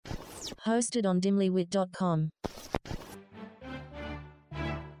Hosted on dimlywit.com.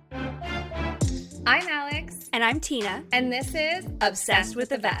 I'm Alex. And I'm Tina. And this is Obsessed with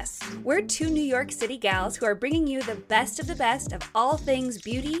the Best. We're two New York City gals who are bringing you the best of all things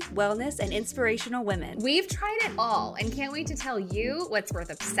beauty, wellness, and inspirational women. We've tried it all and can't wait to tell you what's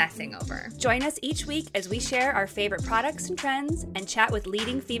worth obsessing over. Join us each week as we share our favorite products and trends and chat with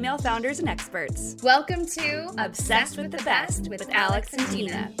leading female founders and experts. Welcome to Obsessed with the Best with Alex and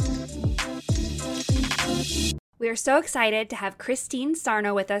Tina. We are so excited to have Christine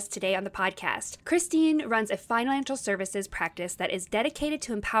Sarno with us today on the podcast. Christine runs a financial services practice that is dedicated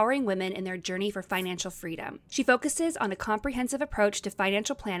to empowering women in their journey for financial freedom. She focuses on a comprehensive approach to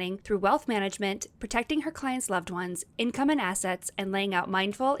financial planning through wealth management, protecting her clients' loved ones, income and assets, and laying out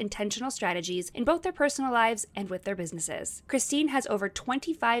mindful, intentional strategies in both their personal lives and with their businesses. Christine has over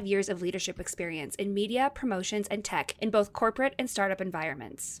 25 years of leadership experience in media, promotions, and tech in both corporate and startup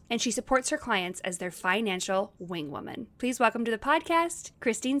environments. And she supports her clients as their financial wing woman. Please welcome to the podcast,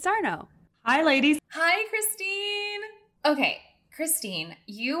 Christine Sarno. Hi, ladies. Hi, Christine. Okay, Christine,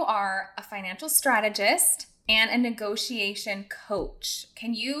 you are a financial strategist and a negotiation coach.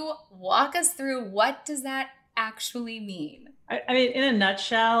 Can you walk us through what does that actually mean? I mean, in a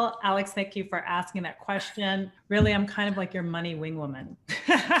nutshell, Alex, thank you for asking that question. Really, I'm kind of like your money wing woman.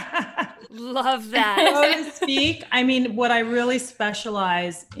 Love that. So to speak. I mean, what I really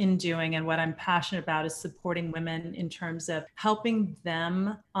specialize in doing and what I'm passionate about is supporting women in terms of helping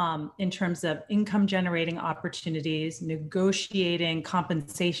them in terms of income generating opportunities, negotiating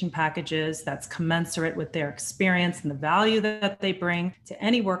compensation packages that's commensurate with their experience and the value that they bring to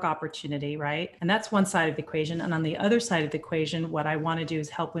any work opportunity, right? And that's one side of the equation. And on the other side of the equation, what I want to do is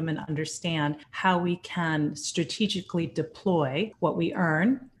help women understand how we can strategically deploy what we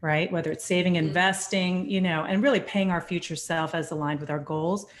earn, right? Whether it's saving, investing, and really paying our future self as aligned with our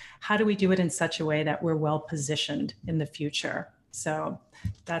goals. How do we do it in such a way that we're well positioned in the future? So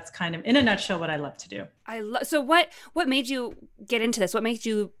that's kind of in a nutshell what I love to do. So what made you get into this? What made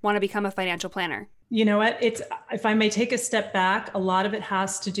you want to become a financial planner? You know what? If I may take a step back, a lot of it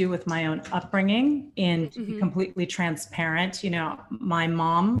has to do with my own upbringing. And to be completely transparent, my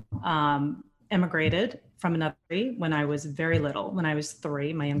mom emigrated from another country when I was very little. When I was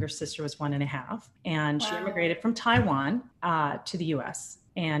 3, my younger sister was 1.5, and she immigrated from Taiwan to the US.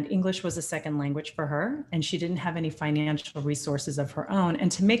 And English was a second language for her, and she didn't have any financial resources of her own.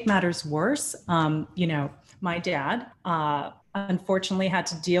 And to make matters worse, my dad unfortunately had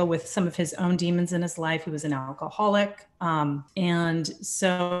to deal with some of his own demons in his life. He was an alcoholic, and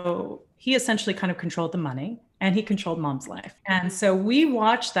so he essentially kind of controlled the money. And he controlled mom's life. And so we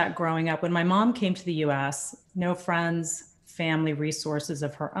watched that growing up. When my mom came to the US, no friends, family resources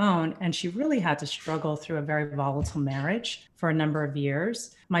of her own. And she really had to struggle through a very volatile marriage for a number of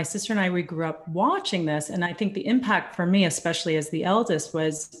years. My sister and I, we grew up watching this. And I think the impact for me, especially as the eldest,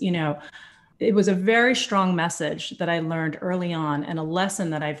 was, it was a very strong message that I learned early on, and a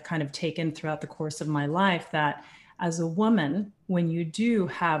lesson that I've kind of taken throughout the course of my life, that as a woman, when you do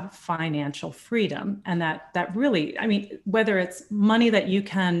have financial freedom, and that really, I mean, whether it's money that you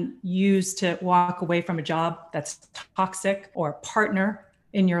can use to walk away from a job that's toxic, or a partner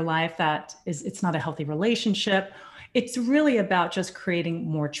in your life that it's not a healthy relationship, it's really about just creating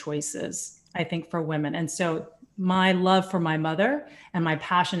more choices, I think, for women. And so my love for my mother and my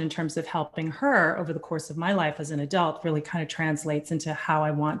passion in terms of helping her over the course of my life as an adult really kind of translates into how I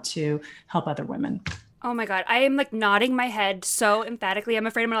want to help other women. Oh my God. I am nodding my head so emphatically. I'm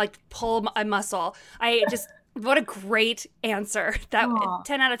afraid I'm going to pull a muscle. What a great answer. That Aww.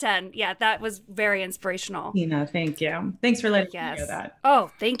 10 out of 10. Yeah, that was very inspirational. Thank you. Thanks for letting me know that. Oh,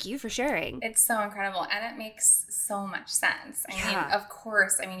 thank you for sharing. It's so incredible. And it makes so much sense. I mean, of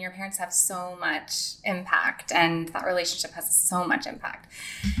course, your parents have so much impact, and that relationship has so much impact.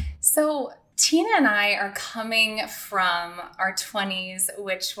 So Tina and I are coming from our 20s,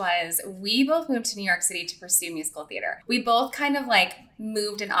 which was, we both moved to New York City to pursue musical theater. We both kind of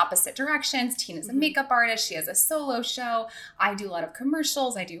moved in opposite directions. Tina's a makeup artist. She has a solo show. I do a lot of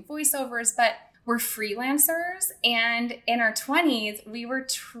commercials. I do voiceovers, but we're freelancers. And in our 20s, we were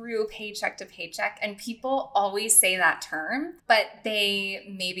true paycheck to paycheck. And people always say that term, but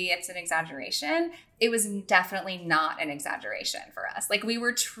maybe it's an exaggeration. It was definitely not an exaggeration for us. We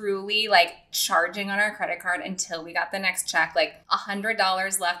were truly charging on our credit card until we got the next check,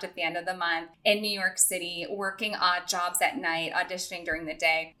 $100 left at the end of the month in New York City, working odd jobs at night, auditioning during the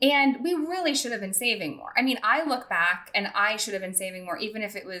day. And we really should have been saving more. I look back and I should have been saving more, even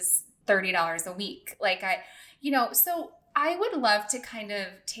if it was $30 a week. So I would love to kind of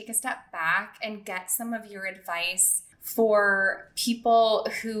take a step back and get some of your advice for people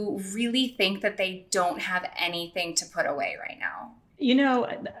who really think that they don't have anything to put away right now?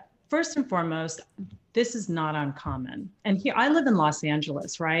 First and foremost, this is not uncommon. And here, I live in Los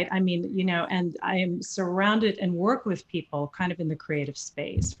Angeles, right? I mean, and I am surrounded and work with people kind of in the creative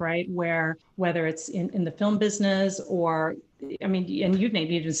space, right? Where, whether it's in the film business or, I mean, and you've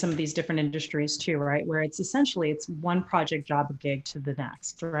named even some of these different industries too, right? Where it's one project, job, a gig to the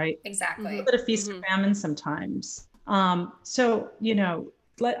next, right? Exactly. A bit of feast or famine sometimes.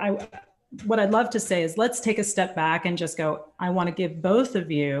 What I'd love to say is let's take a step back and just go, I want to give both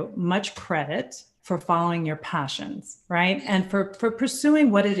of you much credit for following your passions, right? And for pursuing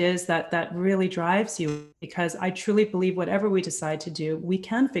what it is that really drives you, because I truly believe whatever we decide to do, we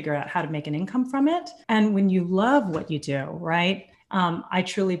can figure out how to make an income from it. And when you love what you do, right? I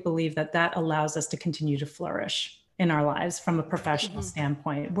truly believe that allows us to continue to flourish in our lives from a professional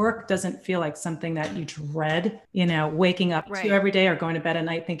standpoint. Work doesn't feel like something that you dread, waking up to every day or going to bed at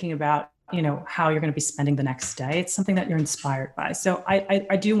night thinking about, how you're going to be spending the next day. It's something that you're inspired by. So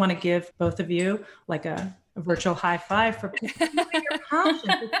I do want to give both of you like a virtual high five for pursuing your passion.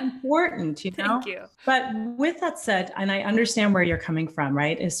 It's important, Thank you. But with that said, and I understand where you're coming from,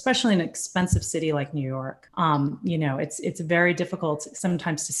 right? Especially in an expensive city like New York, it's very difficult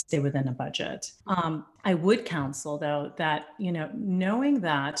sometimes to stay within a budget. I would counsel though that, knowing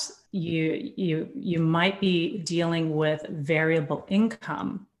that you might be dealing with variable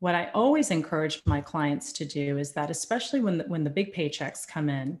income, what I always encourage my clients to do is that, especially when the big paychecks come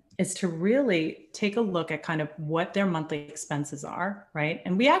in, is to really take a look at kind of what their monthly expenses are, right?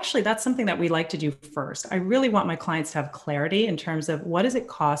 And that's something that we like to do first. I really want my clients to have clarity in terms of what does it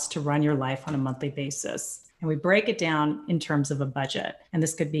cost to run your life on a monthly basis? And we break it down in terms of a budget. And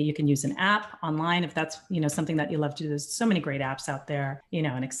this could be, you can use an app online if that's, something that you love to do. There's so many great apps out there,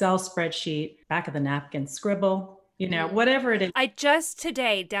 an Excel spreadsheet, back of the napkin, Scribble, whatever it is. I just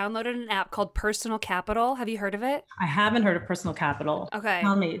today downloaded an app called Personal Capital. Have you heard of it? I haven't heard of Personal Capital. Okay.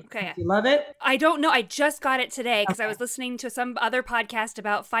 Tell me, okay. Do you love it? I don't know. I just got it today because I was listening to some other podcast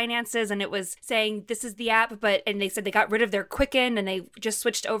about finances, and it was saying this is the app, and they said they got rid of their Quicken and they just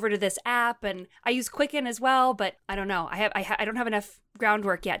switched over to this app. And I use Quicken as well, but I don't know. I don't have enough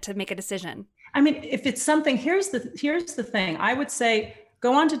groundwork yet to make a decision. I mean, if it's something, here's the thing. I would say,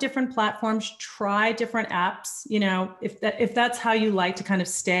 go on to different platforms, try different apps, if that's how you like to kind of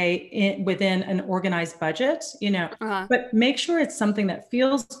stay within an organized budget, but make sure it's something that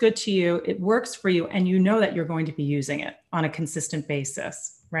feels good to you, it works for you, and that you're going to be using it on a consistent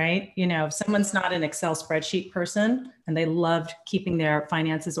basis, right? If someone's not an Excel spreadsheet person and they loved keeping their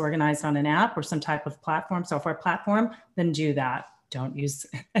finances organized on an app or some type of software platform, then do that. Don't use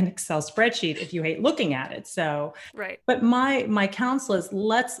an Excel spreadsheet if you hate looking at it. So, right. But my counsel is,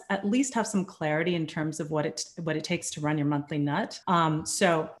 let's at least have some clarity in terms of what it takes to run your monthly nut.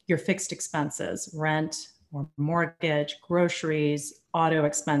 So your fixed expenses, rent or mortgage, groceries, auto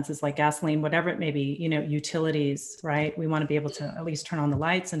expenses like gasoline, whatever it may be, utilities, right? We want to be able to at least turn on the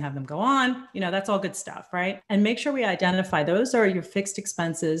lights and have them go on. That's all good stuff, right? And make sure we identify those are your fixed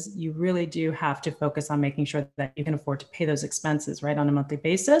expenses. You really do have to focus on making sure that you can afford to pay those expenses, right, on a monthly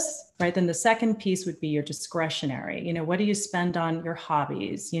basis, right? Then the second piece would be your discretionary. What do you spend on your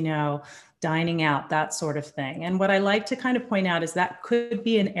hobbies, dining out, that sort of thing. And what I like to kind of point out is that could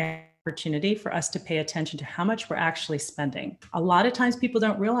be an opportunity for us to pay attention to how much we're actually spending. A lot of times people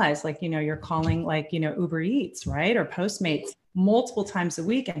don't realize, you're calling Uber Eats, right? Or Postmates multiple times a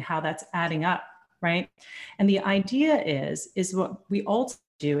week and how that's adding up, right? And the idea is what we all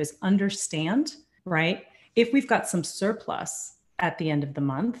do is understand, right? If we've got some surplus at the end of the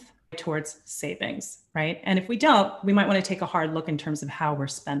month towards savings, right? And if we don't, we might want to take a hard look in terms of how we're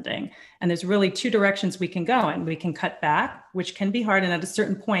spending. And there's really two directions we can go in. We can cut back, which can be hard. And at a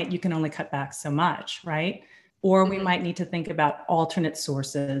certain point, you can only cut back so much, right? Or we might need to think about alternate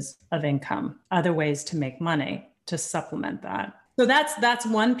sources of income, other ways to make money to supplement that. So that's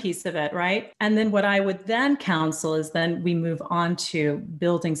one piece of it, right? And then what I would then counsel is then we move on to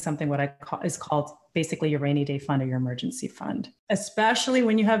building something is called basically your rainy day fund or your emergency fund, especially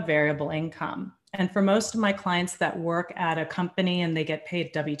when you have variable income. And for most of my clients that work at a company and they get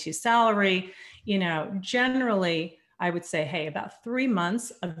paid W-2 salary, generally I would say, hey, about 3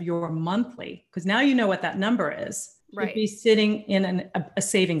 months of your monthly, because now you know what that number is, should be sitting in a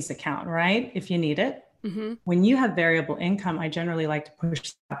savings account, right? If you need it. Mm-hmm. When you have variable income, I generally like to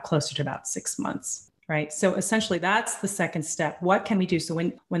push that closer to about 6 months, right? So essentially that's the second step. What can we do? So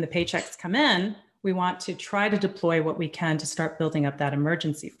when the paychecks come in, we want to try to deploy what we can to start building up that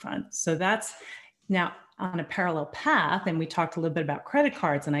emergency fund. So that's now on a parallel path. And we talked a little bit about credit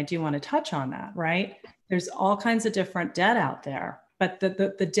cards, and I do want to touch on that, right? There's all kinds of different debt out there, but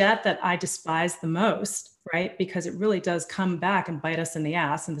the debt that I despise the most, right? Because it really does come back and bite us in the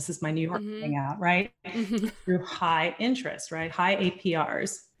ass. And this is my New York coming out, right? Through high interest, right? High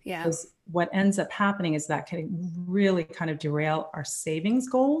APRs. Yeah. Because what ends up happening is that can really kind of derail our savings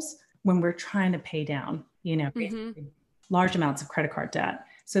goals when we're trying to pay down, basically large amounts of credit card debt.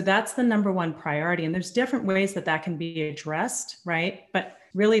 So that's the number one priority. And there's different ways that can be addressed, right? But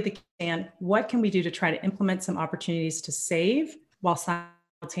really what can we do to try to implement some opportunities to save while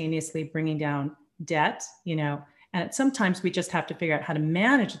simultaneously bringing down debt, and sometimes we just have to figure out how to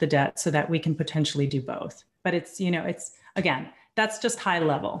manage the debt so that we can potentially do both. But it's again, that's just high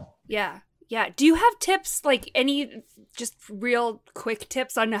level. Yeah. Yeah. Do you have tips, like any just real quick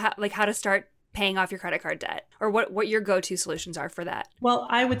tips on how to start paying off your credit card debt, or what your go-to solutions are for that? Well,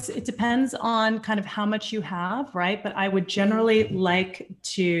 I would say it depends on kind of how much you have, right? But I would generally like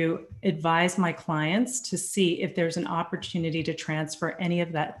to advise my clients to see if there's an opportunity to transfer any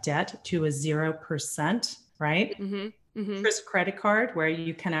of that debt to a 0%, right? Interest credit card, where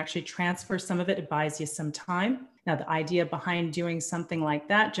you can actually transfer some of it. It buys you some time. Now, the idea behind doing something like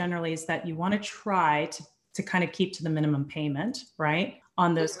that generally is that you want to try to kind of keep to the minimum payment, right,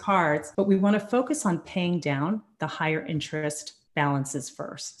 on those cards. But we want to focus on paying down the higher interest balances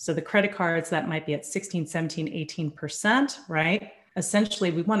first. So the credit cards that might be at 16, 17, 18%, right?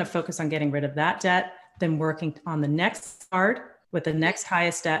 Essentially, we want to focus on getting rid of that debt, then working on the next card with the next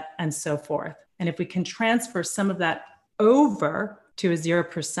highest debt, and so forth. And if we can transfer some of that over to a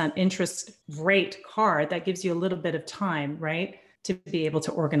 0% interest rate card, that gives you a little bit of time, right, to be able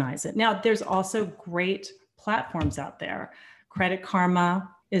to organize it. Now, there's also great platforms out there. Credit Karma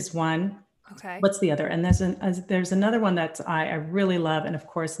is one. Okay. What's the other? And there's another one that I really love. And of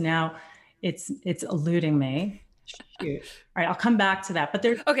course, now it's eluding me. Shoot. All right, I'll come back to that. But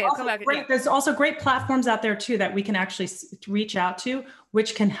there's also great platforms out there too that we can actually reach out to,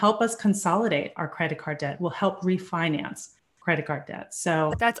 which can help us consolidate our credit card debt, will help refinance credit card debt.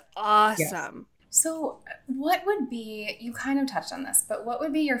 So that's awesome. Yes. So what would be, you kind of touched on this, but what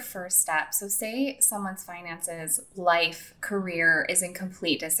would be your first step? So say someone's finances, life, career is in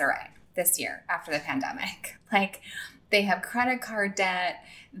complete disarray this year after the pandemic. Like they have credit card debt,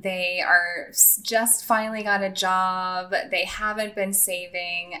 they are just finally got a job, they haven't been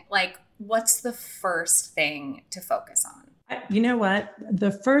saving. Like, what's the first thing to focus on? You know what?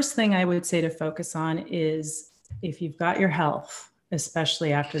 The first thing I would say to focus on is if you've got your health,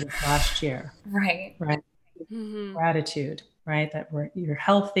 especially after this last year. Right. Gratitude, right? That you're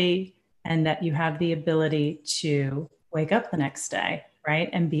healthy and that you have the ability to wake up the next day, right?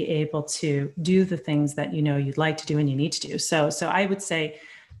 And be able to do the things that you'd like to do and you need to do. So I would say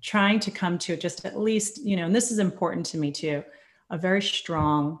trying to come to just at least, and this is important to me too, a very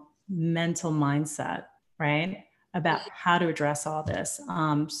strong mental mindset, right? About how to address all this.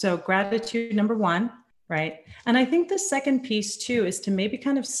 So gratitude, number one. Right. And I think the second piece too is to maybe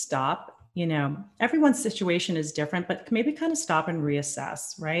kind of stop, everyone's situation is different, but maybe kind of stop and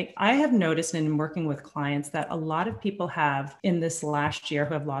reassess, right? I have noticed in working with clients that a lot of people have in this last year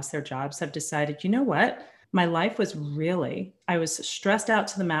who have lost their jobs have decided, you know what? My life was I was stressed out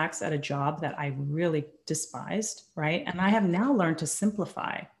to the max at a job that I really despised, right? And I have now learned to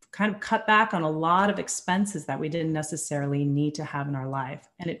simplify, kind of cut back on a lot of expenses that we didn't necessarily need to have in our life.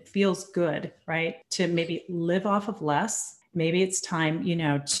 And it feels good, right? To maybe live off of less. Maybe it's time,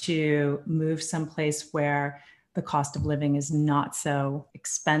 to move someplace where the cost of living is not so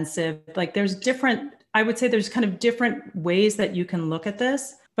expensive. Like I would say there's kind of different ways that you can look at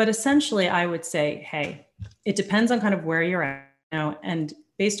this, but essentially I would say, hey, it depends on kind of where you're at now. And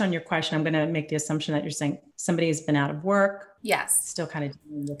based on your question, I'm going to make the assumption that you're saying somebody has been out of work. Yes. Still kind of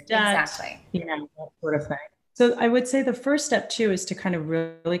dealing with debt. Exactly. That sort of thing. So I would say the first step too is to kind of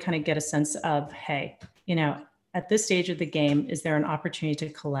really kind of get a sense of, hey, at this stage of the game, is there an opportunity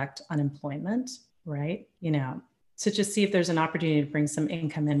to collect unemployment, right? So just see if there's an opportunity to bring some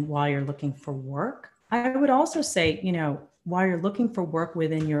income in while you're looking for work. I would also say, while you're looking for work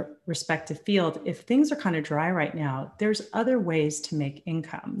within your respective field, if things are kind of dry right now, there's other ways to make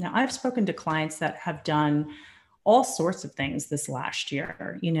income. Now, I've spoken to clients that have done all sorts of things this last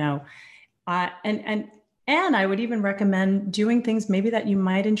year, and I would even recommend doing things maybe that you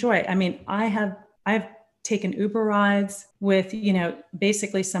might enjoy. I mean, I've taken Uber rides with,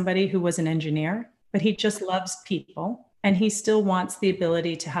 basically somebody who was an engineer, but he just loves people. And he still wants the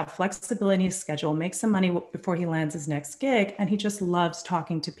ability to have flexibility in his schedule, make some money before he lands his next gig. And he just loves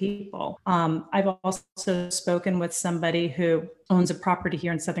talking to people. I've also spoken with somebody who owns a property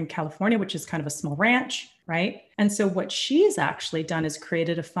here in Southern California, which is kind of a small ranch, right? And so what she's actually done is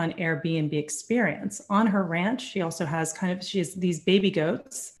created a fun Airbnb experience on her ranch. She also has she has these baby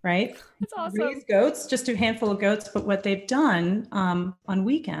goats, right? That's awesome. Raised goats, just a handful of goats. But what they've done on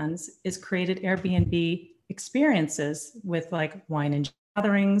weekends is created Airbnb experiences with like wine and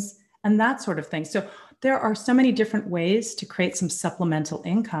gatherings and that sort of thing. So there are so many different ways to create some supplemental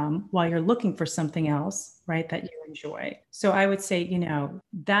income while you're looking for something else, right, that you enjoy. So I would say,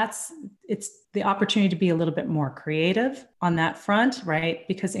 it's the opportunity to be a little bit more creative on that front, right?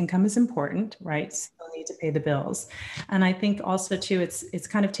 Because income is important, right? Still need to pay the bills. And I think also too, it's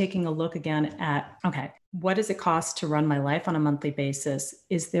kind of taking a look again at, okay, what does it cost to run my life on a monthly basis?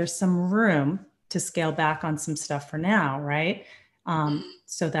 Is there some room to scale back on some stuff for now, right?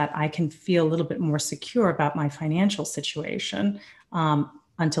 So that I can feel a little bit more secure about my financial situation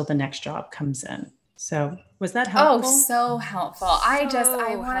until the next job comes in. So was that helpful? Oh, so helpful. I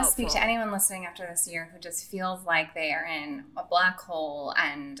want to speak to anyone listening after this year who just feels like they are in a black hole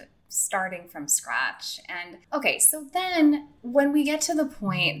and starting from scratch. And okay, so then when we get to the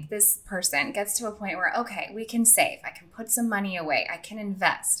point, this person gets to a point where, okay, we can save, I can put some money away, I can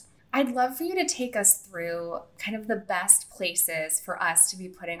invest. I'd love for you to take us through kind of the best places for us to be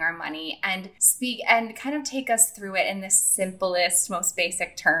putting our money and speak and kind of take us through it in the simplest, most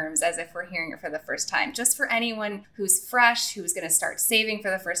basic terms as if we're hearing it for the first time. Just for anyone who's fresh, who's going to start saving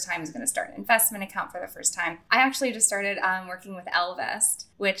for the first time, who's going to start an investment account for the first time. I actually just started working with Ellevest,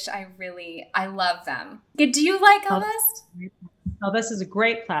 which I love them. Do you like Ellevest? Ellevest is a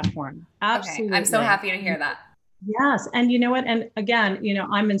great platform. Absolutely. Okay, I'm so happy to hear that. Yes. And you know what? And again,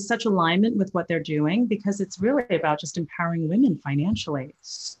 I'm in such alignment with what they're doing because it's really about just empowering women financially.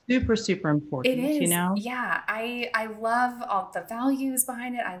 Super, super important. It is. Yeah. I love all the values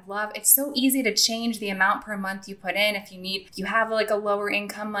behind it. It's so easy to change the amount per month you put in. If you have like a lower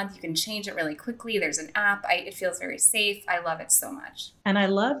income month, you can change it really quickly. There's an app. It feels very safe. I love it so much. And I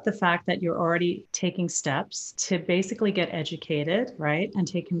love the fact that you're already taking steps to basically get educated, right? And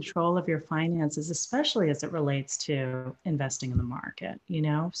take control of your finances, especially as it relates to investing in the market,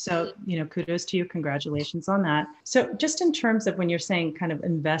 So, kudos to you. Congratulations on that. So just in terms of when you're saying kind of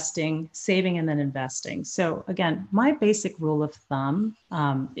investing, saving, and then investing. So again, my basic rule of thumb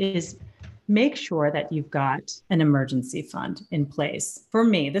is make sure that you've got an emergency fund in place. For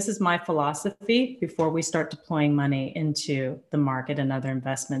me, this is my philosophy before we start deploying money into the market and other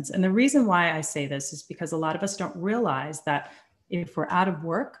investments. And the reason why I say this is because a lot of us don't realize that if we're out of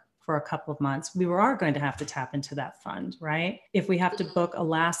work for a couple of months, we are going to have to tap into that fund, right? If we have to book a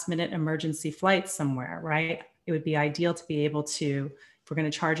last minute emergency flight somewhere, right? It would be ideal to be able to, if we're going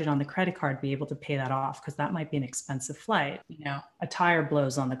to charge it on the credit card, be able to pay that off because that might be an expensive flight. A tire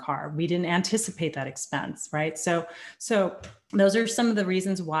blows on the car. We didn't anticipate that expense, right? So those are some of the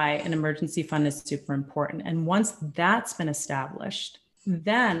reasons why an emergency fund is super important. And once that's been established,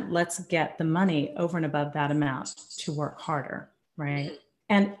 then let's get the money over and above that amount to work harder, right?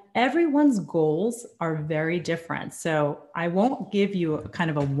 And everyone's goals are very different. So I won't give you a kind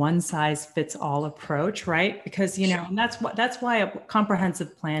of a one size fits all approach, right? Because, and that's why a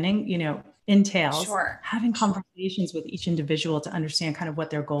comprehensive planning, entails having conversations with each individual to understand kind of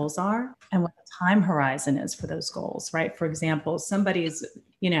what their goals are and what the time horizon is for those goals, right? For example, somebody's,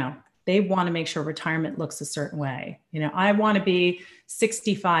 they want to make sure retirement looks a certain way. I want to be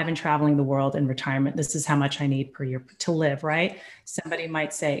 65 and traveling the world in retirement. This is how much I need per year to live, right? Somebody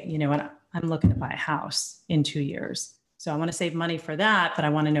might say, what, I'm looking to buy a house in 2 years. So I want to save money for that, but I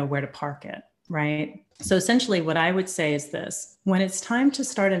want to know where to park it, right? So essentially what I would say is this: when it's time to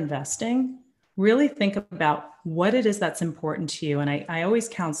start investing, really think about what it is that's important to you. And I always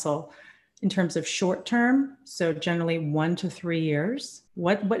counsel in terms of short term, so generally 1 to 3 years,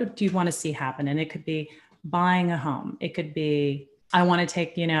 what do you want to see happen? And it could be buying a home. It could be, I want to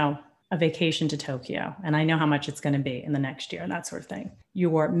take, a vacation to Tokyo, and I know how much it's going to be in the next year, and that sort of thing.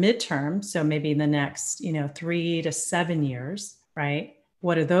 Your midterm, so maybe the next, 3 to 7 years, right?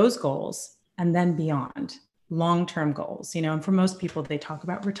 What are those goals? And then beyond, long-term goals, and for most people, they talk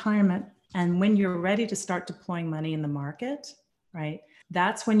about retirement. And when you're ready to start deploying money in the market, right?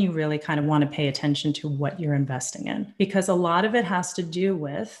 That's when you really kind of want to pay attention to what you're investing in, because a lot of it has to do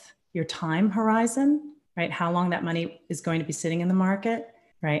with your time horizon, right? How long that money is going to be sitting in the market,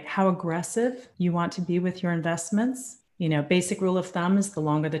 right? How aggressive you want to be with your investments. Basic rule of thumb is the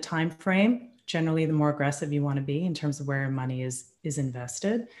longer the time frame, generally the more aggressive you want to be in terms of where your money is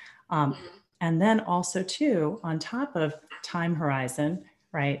invested. And then also too, on top of time horizon,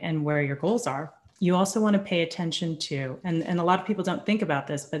 right, and where your goals are, you also want to pay attention to, and a lot of people don't think about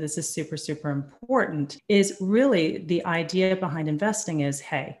this, but this is super, super important, is really the idea behind investing is,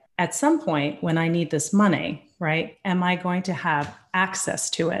 hey, at some point when I need this money, right, am I going to have access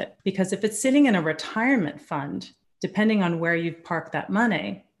to it? Because if it's sitting in a retirement fund, depending on where you've parked that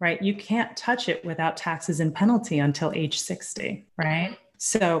money, right, you can't touch it without taxes and penalty until age 60, right?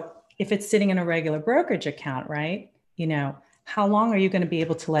 So if it's sitting in a regular brokerage account, right, how long are you going to be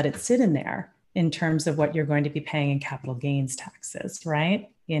able to let it sit in there in terms of what you're going to be paying in capital gains taxes, right?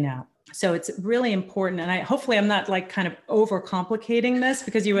 So it's really important. And hopefully I'm not like kind of overcomplicating this,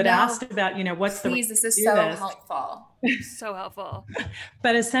 because you had asked about, what's please, this is so helpful. So helpful.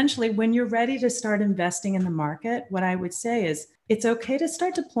 But essentially, when you're ready to start investing in the market, what I would say is it's okay to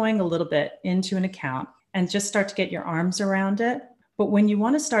start deploying a little bit into an account and just start to get your arms around it. But when you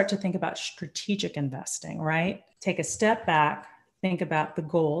want to start to think about strategic investing, right? Take a step back, think about the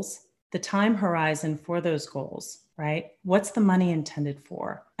goals, the time horizon for those goals, right? What's the money intended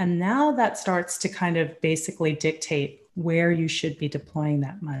for? And now that starts to kind of basically dictate where you should be deploying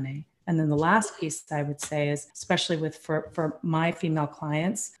that money. And then the last piece I would say is, especially for my female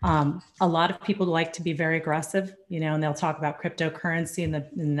clients, a lot of people like to be very aggressive, and they'll talk about cryptocurrency in the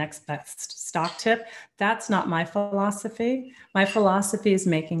next best stock tip. That's not my philosophy. My philosophy is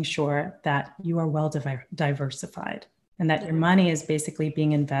making sure that you are well diversified and that your money is basically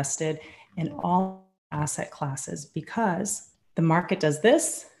being invested in all asset classes, because the market does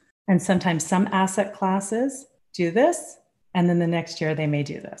this, and sometimes some asset classes do this, and then the next year they may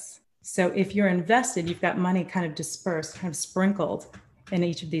do this. So if you're invested, you've got money kind of dispersed, kind of sprinkled in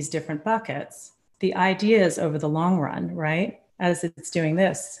each of these different buckets. The idea is over the long run, right? As it's doing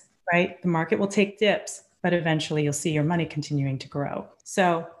this, right? The market will take dips, but eventually you'll see your money continuing to grow.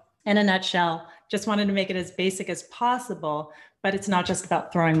 So in a nutshell, just wanted to make it as basic as possible, but it's not just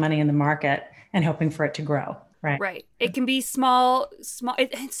about throwing money in the market and hoping for it to grow. Right. It can be small.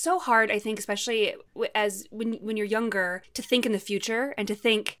 It's so hard, I think, especially as when you're younger, to think in the future and to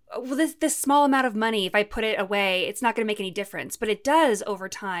think, well, this small amount of money, if I put it away, it's not going to make any difference. But it does over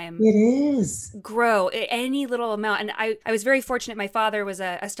time. It is. Grow any little amount. And I was very fortunate. My father was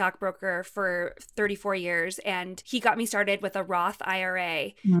a stockbroker for 34 years, and he got me started with a Roth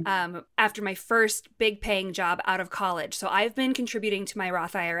IRA after my first big paying job out of college. So I've been contributing to my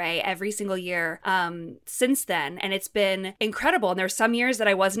Roth IRA every single year since then, and it's been incredible. And there's some years that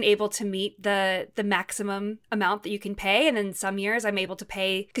I wasn't able to meet the maximum amount that you can pay, and then some years I'm able to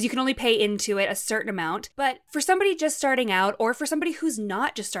pay, because you can only pay into it a certain amount. But for somebody just starting out, or for somebody who's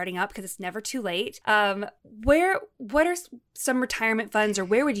not just starting out, because it's never too late, what are some retirement funds, or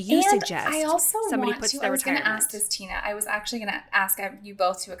where would you suggest I also somebody want puts to, their I was going to retirement? ask this, Tina. I was actually going to ask you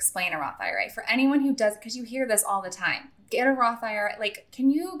both to explain a Roth IRA for anyone who does, because you hear this all the time. Get a Roth IRA. Like, can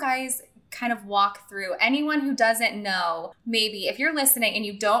you guys kind of walk through, anyone who doesn't know, maybe if you're listening and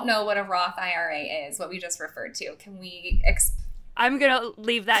you don't know what a Roth IRA is, what we just referred to, can we I'm going to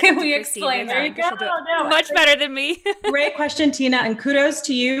leave that Can to we Christine. explain that? There you go. She'll do it much better than me. Great question, Tina, and kudos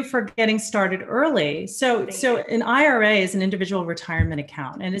to you for getting started early. So an IRA is an individual retirement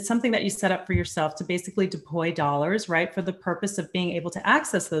account, and it's something that you set up for yourself to basically deploy dollars, right, for the purpose of being able to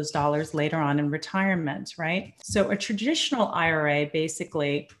access those dollars later on in retirement, right? So a traditional IRA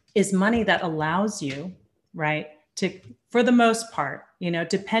basically is money that allows you, right, to, for the most part,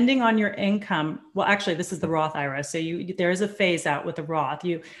 depending on your income. Well, actually, this is the Roth IRA. So there is a phase out with the Roth.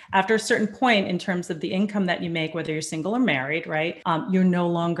 After a certain point in terms of the income that you make, whether you're single or married, right, you're no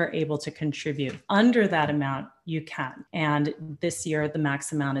longer able to contribute. Under that amount, you can. And this year, the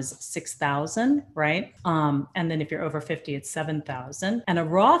max amount is $6,000, right? And then if you're over 50, it's $7,000. And a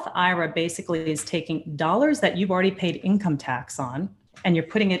Roth IRA basically is taking dollars that you've already paid income tax on, and you're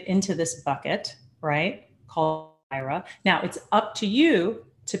putting it into this bucket, right, called IRA. Now it's up to you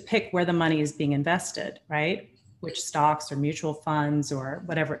to pick where the money is being invested, right? Which stocks or mutual funds or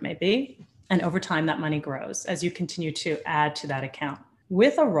whatever it may be. And over time, that money grows as you continue to add to that account.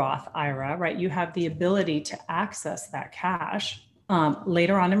 With a Roth IRA, right, you have the ability to access that cash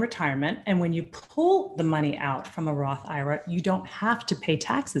later on in retirement. And when you pull the money out from a Roth IRA, you don't have to pay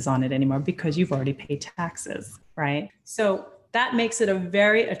taxes on it anymore because you've already paid taxes, right? So that makes it a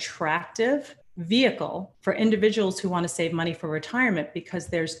very attractive vehicle for individuals who want to save money for retirement, because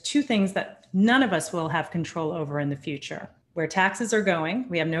there's two things that none of us will have control over in the future. Where taxes are going,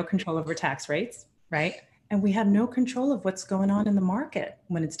 we have no control over tax rates, right? And we have no control of what's going on in the market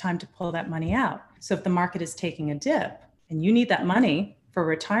when it's time to pull that money out. So if the market is taking a dip and you need that money for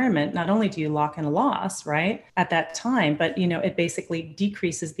retirement, not only do you lock in a loss, right, at that time, but, it basically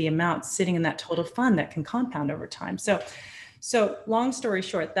decreases the amount sitting in that total fund that can compound over time. So long story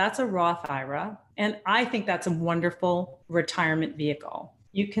short, that's a Roth IRA. And I think that's a wonderful retirement vehicle.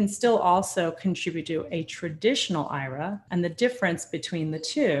 You can still also contribute to a traditional IRA. And the difference between the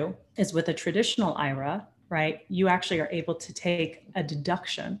two is with a traditional IRA, right, you actually are able to take a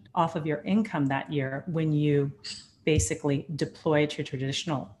deduction off of your income that year when you basically deploy to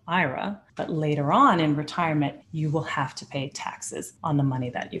traditional IRA. But later on in retirement, you will have to pay taxes on the money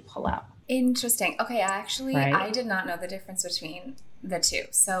that you pull out. Interesting. Okay, actually, right? I did not know the difference between the two.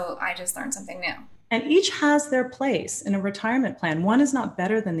 So I just learned something new. And each has their place in a retirement plan. One is not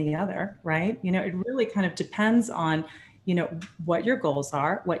better than the other, right? It really kind of depends on, what your goals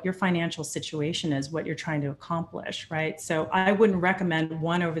are, what your financial situation is, what you're trying to accomplish, right? So I wouldn't recommend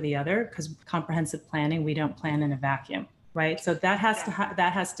one over the other, because comprehensive planning, we don't plan in a vacuum, right? So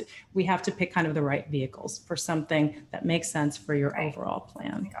we have to pick kind of the right vehicles for something that makes sense for your overall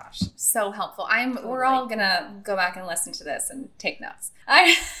plan. Oh my gosh, so helpful. We're all gonna go back and listen to this and take notes.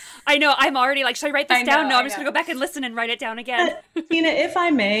 I know, I'm already like, should I write this down? No, I'm just gonna go back and listen and write it down again. Tina, if I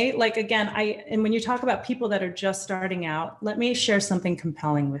may, and when you talk about people that are just starting out, let me share something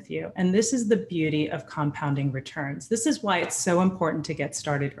compelling with you. And this is the beauty of compounding returns. This is why it's so important to get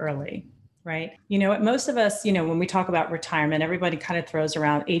started early. Right. Most of us, when we talk about retirement, everybody kind of throws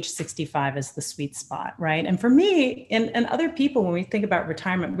around age 65 as the sweet spot. Right. And for me and other people, when we think about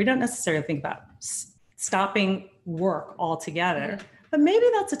retirement, we don't necessarily think about stopping work altogether. But maybe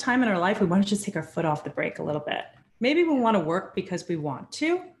that's a time in our life we want to just take our foot off the brake a little bit. Maybe we want to work because we want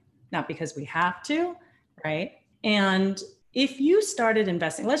to, not because we have to. Right. And if you started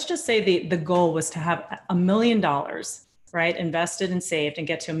investing, let's just say the goal was to have $1 million, right, invested and saved and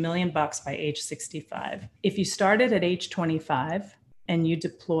get to $1 million by age 65. If you started at age 25 and you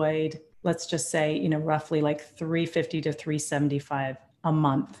deployed, let's just say, roughly like $350 to $375 a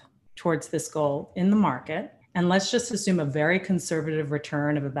month towards this goal in the market, and let's just assume a very conservative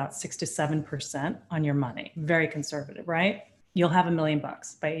return of about 6 to 7% on your money, very conservative, right? You'll have $1 million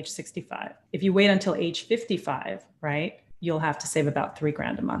by age 65. If you wait until age 55, right, you'll have to save about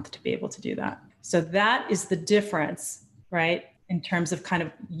 $3,000 a month to be able to do that. So that is the difference, right, in terms of kind of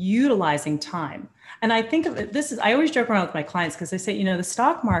utilizing time. And I think of it, I always joke around with my clients because they say, the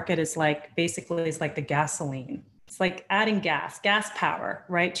stock market is like the gasoline. It's like adding gas power,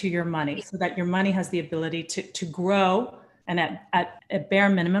 right, to your money so that your money has the ability to grow and at a bare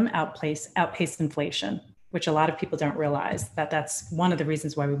minimum outpace inflation, which a lot of people don't realize that's one of the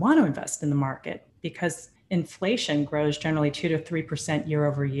reasons why we want to invest in the market, because inflation grows generally 2 to 3% year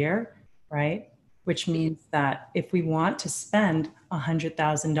over year, right? Which means that if we want to spend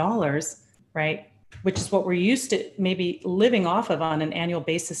 $100,000, right, which is what we're used to maybe living off of on an annual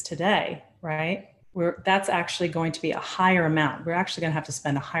basis today, right, that's actually going to be a higher amount. We're actually going to have to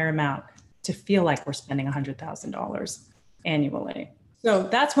spend a higher amount to feel like we're spending $100,000 annually. So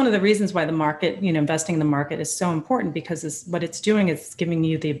that's one of the reasons why the market, investing in the market is so important, because what it's doing is it's giving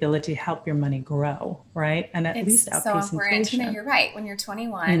you the ability to help your money grow, right? And at least outpace inflation. You're right. When you're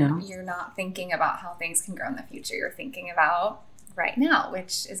 21, you're not thinking about how things can grow in the future. You're thinking about right now,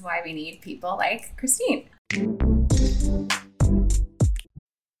 which is why we need people like Christine.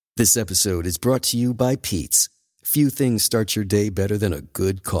 This episode is brought to you by Pete's. Few things start your day better than a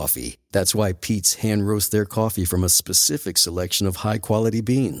good coffee. That's why Pete's hand roasts their coffee from a specific selection of high-quality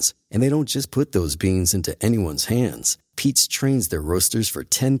beans. And they don't just put those beans into anyone's hands. Pete's trains their roasters for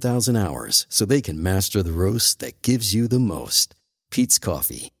 10,000 hours so they can master the roast that gives you the most. Pete's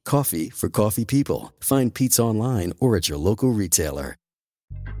Coffee. Coffee for coffee people. Find Pete's online or at your local retailer.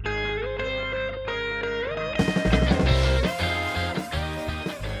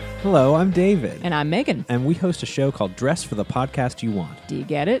 Hello, I'm David. And I'm Megan. And we host a show called Dress for the Podcast You Want. Do you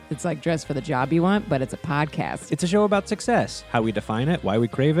get it? It's like Dress for the Job You Want, but it's a podcast. It's a show about success, how we define it, why we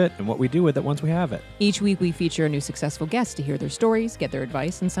crave it, and what we do with it once we have it. Each week we feature a new successful guest to hear their stories, get their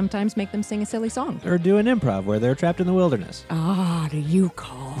advice, and sometimes make them sing a silly song. Or do an improv where they're trapped in the wilderness. Ah, do you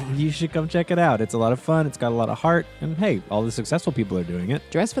call? You should come check it out. It's a lot of fun, it's got a lot of heart, and hey, all the successful people are doing it.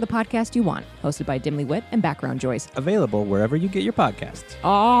 Dress for the Podcast You Want, hosted by Dimly Wit and Background Joyce. Available wherever you get your podcasts.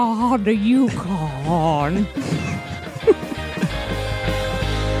 Ah, do you call?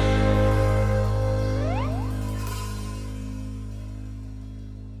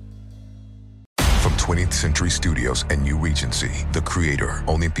 From 20th Century Studios and New Regency, The Creator,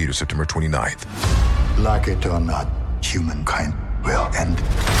 only in theaters September 29th. Like it or not, humankind will end.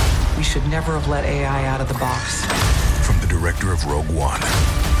 We should never have let AI out of the box. From the director of Rogue One.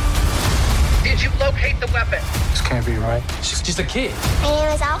 Did you locate the weapon? This can't be right. She's just a kid. My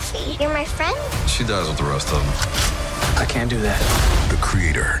name is Alfie. You're my friend? She dies with the rest of them. I can't do that. The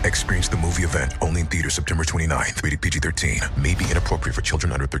Creator. Experience the movie event only in theaters September 29th. Rated PG-13. May be inappropriate for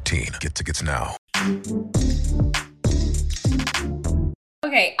children under 13. Get tickets now.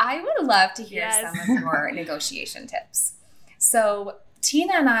 Okay, I would love to hear some of your negotiation tips. So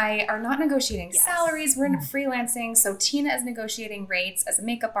Tina and I are not negotiating salaries. We're in freelancing. So Tina is negotiating rates as a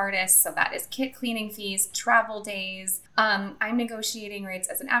makeup artist. So that is kit cleaning fees, travel days. I'm negotiating rates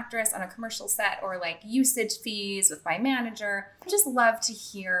as an actress on a commercial set, or like usage fees with my manager. I just love to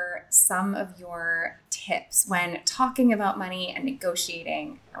hear some of your tips when talking about money and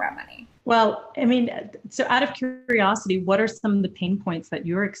negotiating around money. Well, I mean, so out of curiosity, what are some of the pain points that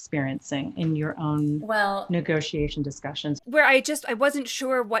you're experiencing in your own negotiation discussions? Where I wasn't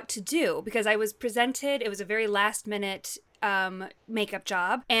sure what to do because I was presented, it was a very last minute makeup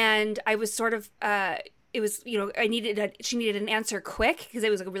job. And I was sort of, it was, she needed an answer quick because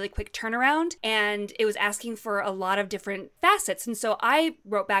it was a really quick turnaround, and it was asking for a lot of different facets. And so I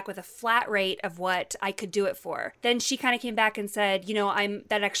wrote back with a flat rate of what I could do it for. Then she kind of came back and said,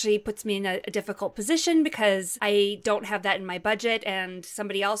 that actually puts me in a difficult position because I don't have that in my budget, and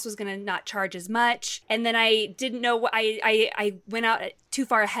somebody else was going to not charge as much. And then I didn't know what I went out too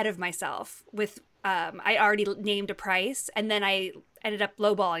far ahead of myself with, I already named a price, and then I ended up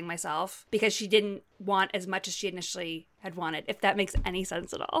lowballing myself because she didn't want as much as she initially had wanted, if that makes any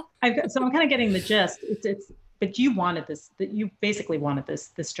sense at all. So I'm kind of getting the gist. But you wanted this, that you basically wanted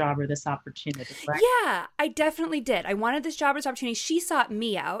this job or this opportunity, right? Yeah, I definitely did. I wanted this job or this opportunity. She sought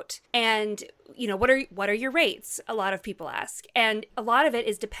me out, and what are your rates? A lot of people ask, and a lot of it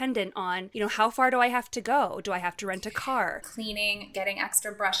is dependent on how far do I have to go? Do I have to rent a car? Cleaning, getting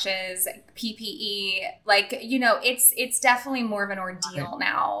extra brushes, PPE, it's definitely more of an ordeal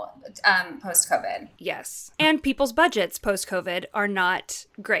now post COVID. Yes, and people's budgets post COVID are not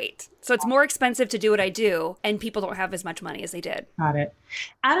great. So it's more expensive to do what I do, and people don't have as much money as they did. Got it.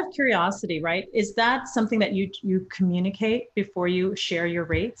 Out of curiosity, right? Is that something that you communicate before you share your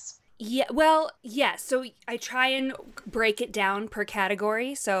rates? Yeah, well, yes. So I try and break it down per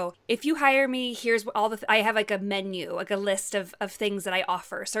category. So if you hire me, here's all I have like a menu, like a list of things that I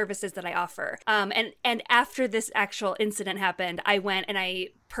offer, services that I offer. And after this actual incident happened, I went and I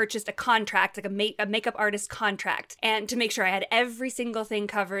purchased a contract, like a makeup artist contract, and to make sure I had every single thing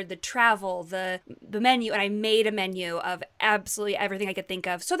covered, the travel, the menu, and I made a menu of absolutely everything I could think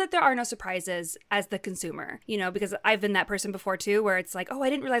of so that there are no surprises as the consumer, because I've been that person before too, where it's like, oh, I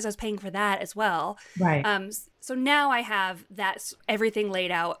didn't realize I was paying for that as well. Right. So now I have everything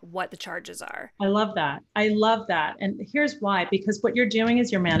laid out, what the charges are. I love that. And here's why, because what you're doing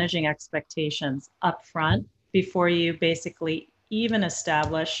is you're managing expectations up front before you basically even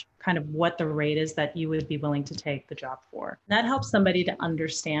establish kind of what the rate is that you would be willing to take the job for. That helps somebody to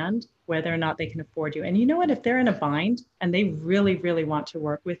understand whether or not they can afford you. And you know what, if they're in a bind and they really, really want to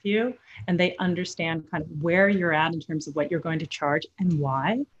work with you and they understand kind of where you're at in terms of what you're going to charge and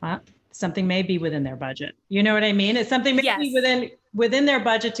why, something may be within their budget. You know what I mean? It's something may be within their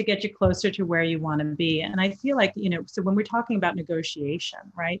budget to get you closer to where you want to be. And I feel like, so when we're talking about negotiation,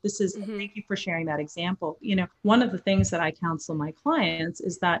 right, this is, thank you for sharing that example. One of the things that I counsel my clients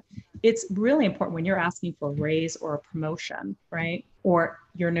is that it's really important when you're asking for a raise or a promotion, right, or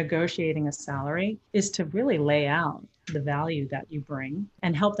you're negotiating a salary, is to really lay out the value that you bring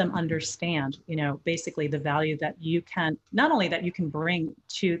and help them understand, basically the value that you can, not only that you can bring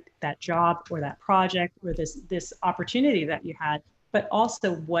to that job or that project or this opportunity that you had, but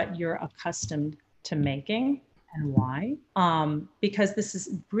also what you're accustomed to making and why. Because this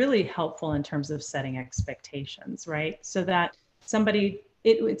is really helpful in terms of setting expectations, right? So that somebody,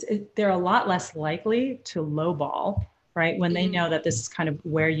 they're a lot less likely to lowball, right? When they know that this is kind of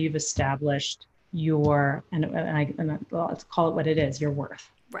where you've established your, let's call it what it is, your worth.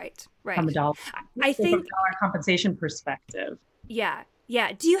 Right. From a dollar, I think, from a dollar compensation perspective. Yeah.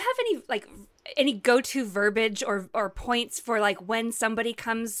 Do you have any go-to verbiage or points for like when somebody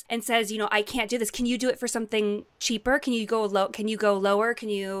comes and says, I can't do this. Can you do it for something cheaper? Can you go low? Can you go lower?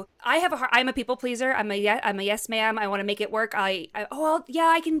 I'm a people pleaser. I'm a yes ma'am. I want to make it work. I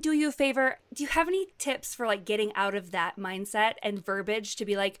can do you a favor. Do you have any tips for like getting out of that mindset and verbiage to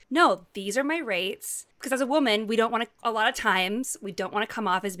be like, no, these are my rates? Because as a woman, a lot of times we don't want to come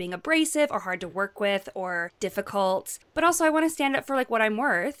off as being abrasive or hard to work with or difficult, but also I want to stand up for like what I'm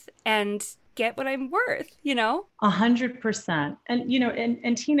worth and get what I'm worth, 100%.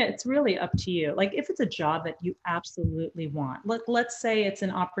 And Tina, it's really up to you. Like if it's a job that you absolutely want, let's say it's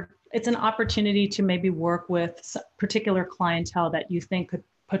an opportunity to maybe work with particular clientele that you think could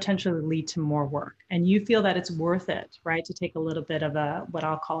potentially lead to more work, and you feel that it's worth it, right, to take a little bit of what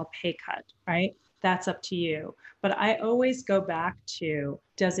I'll call a pay cut, right? That's up to you. But I always go back to,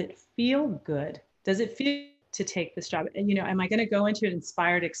 does it feel good? Does it feel to take this job? And, am I going to go into it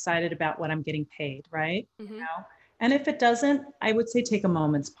inspired, excited about what I'm getting paid, right? And if it doesn't, I would say take a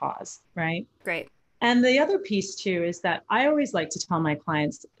moment's pause, right? Great. And the other piece too is that I always like to tell my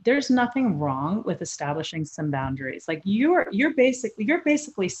clients, there's nothing wrong with establishing some boundaries. Like you're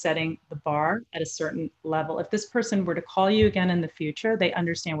basically setting the bar at a certain level. If this person were to call you again in the future, they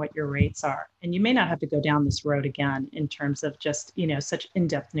understand what your rates are. And you may not have to go down this road again in terms of just, such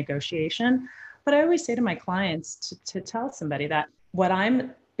in-depth negotiation. But I always say to my clients to tell somebody that what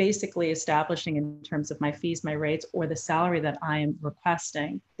I'm basically establishing in terms of my fees, my rates, or the salary that I am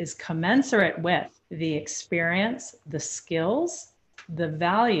requesting is commensurate with the experience, the skills, the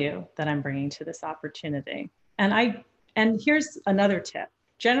value that I'm bringing to this opportunity. And here's another tip.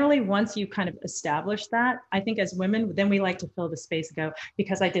 Generally, once you kind of establish that, I think as women, then we like to fill the space and go,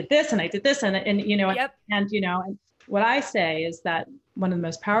 because I did this and I did this and what I say is that one of the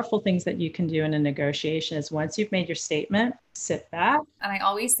most powerful things that you can do in a negotiation is once you've made your statement, sit back. And I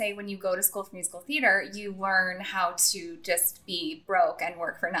always say when you go to school for musical theater, you learn how to just be broke and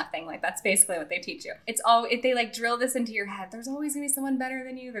work for nothing. Like that's basically what they teach you. They like drill this into your head. There's always gonna be someone better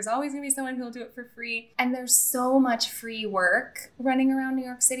than you. There's always gonna be someone who'll do it for free. And there's so much free work running around New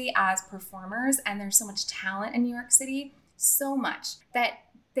York City as performers. And there's so much talent in New York City, so much that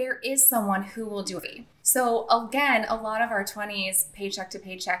there is someone who will do it. So again, a lot of our 20s, paycheck to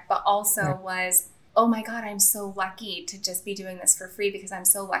paycheck, but also was, oh my God, I'm so lucky to just be doing this for free because I'm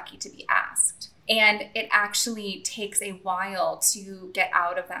so lucky to be asked. And it actually takes a while to get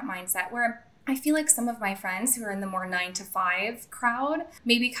out of that mindset where I feel like some of my friends who are in the more 9-to-5 crowd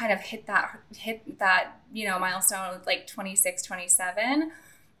maybe kind of hit that, milestone with like 26, 27.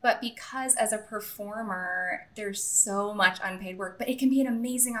 But because as a performer, there's so much unpaid work, but it can be an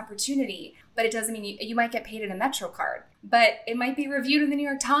amazing opportunity. But it doesn't mean you might get paid in a Metro card, but it might be reviewed in the New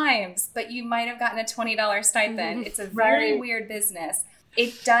York Times, but you might have gotten a $20 stipend. It's a very weird business.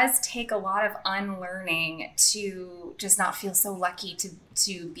 It does take a lot of unlearning to just not feel so lucky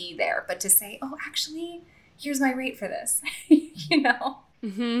to be there, but to say, oh, actually, here's my rate for this,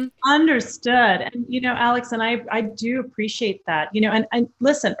 Mm-hmm. Understood. And, Alex, and I do appreciate that, and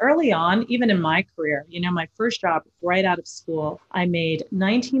listen, early on, even in my career, my first job right out of school, I made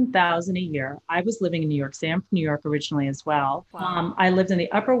 $19,000 a year. I was living in New York City. I'm from New York originally as well. Wow. I lived in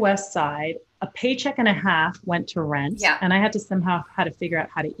the Upper West Side. A paycheck and a half went to rent. Yeah. And I had to somehow figure out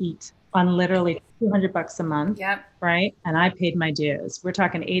how to eat on literally $200 a month. Yep. Right. And I paid my dues. We're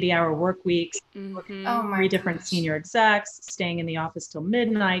talking 80-hour work weeks, working 3 different senior execs, staying in the office till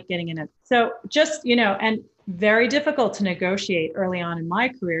midnight, getting in it. So just, and very difficult to negotiate early on in my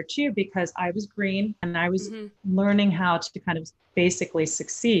career too, because I was green and I was learning how to kind of basically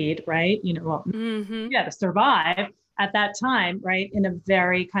succeed, right? To survive at that time, right? In a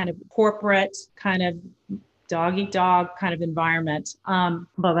very kind of corporate kind of dog-eat-dog kind of environment.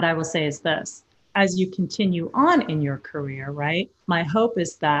 But what I will say is this, as you continue on in your career, right? My hope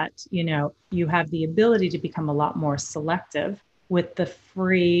is that, you have the ability to become a lot more selective with the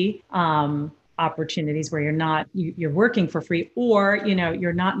free opportunities where you're working for free, or,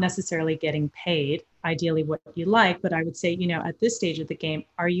 you're not necessarily getting paid ideally what you like. But I would say, at this stage of the game,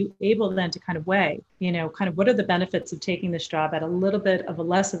 are you able then to kind of weigh, kind of what are the benefits of taking this job at a little bit of a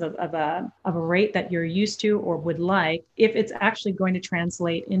less of a rate that you're used to or would like, if it's actually going to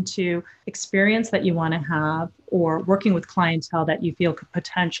translate into experience that you want to have, or working with clientele that you feel could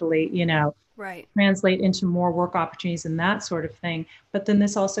potentially, translate into more work opportunities and that sort of thing. But then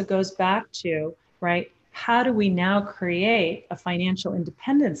this also goes back to, right, how do we now create a financial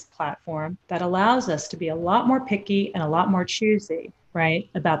independence platform that allows us to be a lot more picky and a lot more choosy, right,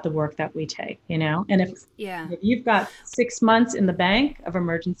 about the work that we take, And if you've got 6 months in the bank of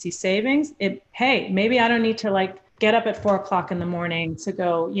emergency savings, hey, maybe I don't need to get up at 4 o'clock in the morning to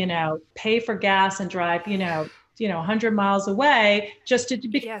go, pay for gas and drive, 100 miles away just to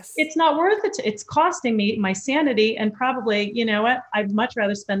be, it's not worth it. It's costing me my sanity. And probably, I'd much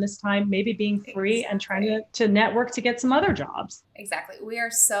rather spend this time maybe being free and trying to network to get some other jobs. Exactly. We are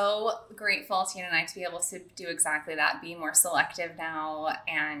so grateful, Tina and I, to be able to do exactly that, be more selective now.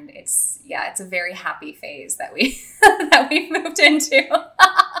 And it's a very happy phase that we've moved into.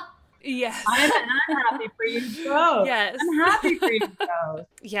 Yes. I'm happy for you both. Yes. I'm happy for you both.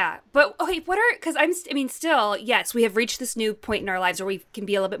 Yeah. But okay, still, yes, we have reached this new point in our lives where we can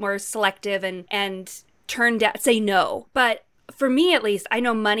be a little bit more selective and turn down, say no. But for me, at least, I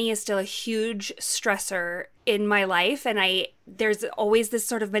know money is still a huge stressor in my life, and there's always this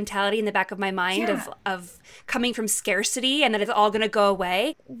sort of mentality in the back of my mind of coming from scarcity and that it's all going to go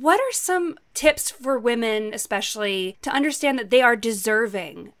away. What are some tips for women, especially, to understand that they are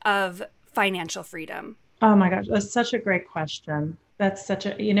deserving of financial freedom? Oh my gosh, that's such a great question. That's such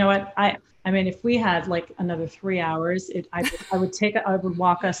a, you know what, I mean, if we had like another 3 hours, I would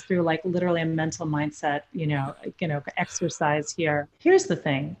walk us through like literally a mental mindset, exercise here. Here's the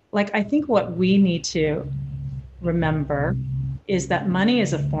thing. Like, I think what we need to remember is that money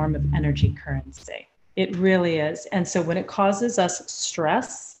is a form of energy currency. It really is. And so when it causes us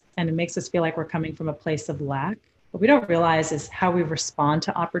stress and it makes us feel like we're coming from a place of lack, what we don't realize is how we respond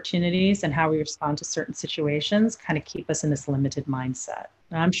to opportunities and how we respond to certain situations kind of keep us in this limited mindset.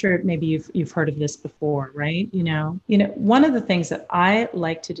 And I'm sure maybe you've heard of this before, right? One of the things that I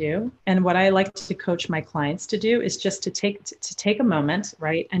like to do and what I like to coach my clients to do is just to take a moment,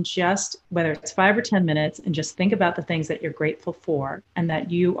 right? And just, whether it's 5 or 10 minutes, and just think about the things that you're grateful for and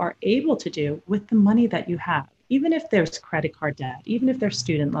that you are able to do with the money that you have. Even if there's credit card debt, even if there's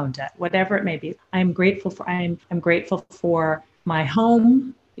student loan debt, whatever it may be, I'm grateful for my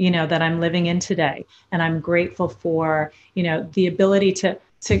home, that I'm living in today. And I'm grateful for, the ability to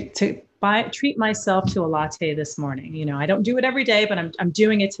treat myself to a latte this morning. I don't do it every day, but I'm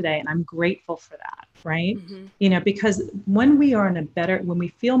doing it today. And I'm grateful for that. Right. Mm-hmm. Because when we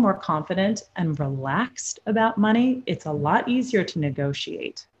feel more confident and relaxed about money, it's a lot easier to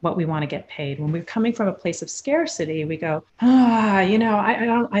negotiate what we want to get paid. When we're coming from a place of scarcity, we go,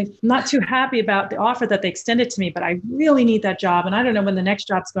 I'm not too happy about the offer that they extended to me, but I really need that job. And I don't know when the next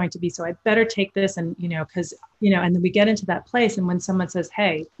job's going to be. So I better take this. And, because, and then we get into that place. And when someone says,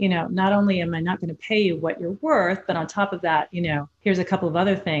 hey, not only am I not going to pay you what you're worth, but on top of that, here's a couple of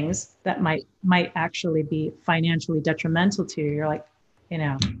other things that might actually be financially detrimental to you. You're like,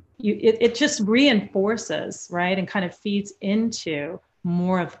 it just reinforces, right? And kind of feeds into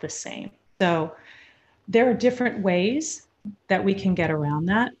more of the same. So there are different ways that we can get around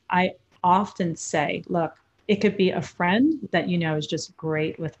that. I often say, look, it could be a friend that is just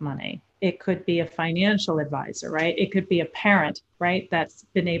great with money. It could be a financial advisor, right? It could be a parent, right? That's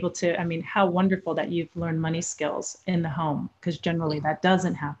been able to, how wonderful that you've learned money skills in the home, because generally that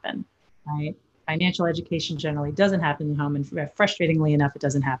doesn't happen, right? Financial education generally doesn't happen in the home. And frustratingly enough, it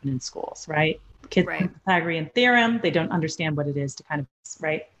doesn't happen in schools, right? Kids learn the Pythagorean theorem, they don't understand what it is to kind of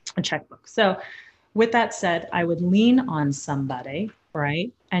write a checkbook. So with that said, I would lean on somebody,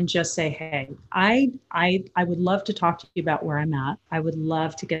 right? And just say, hey, I would love to talk to you about where I'm at. I would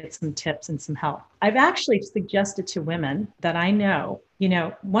love to get some tips and some help. I've actually suggested to women that I know,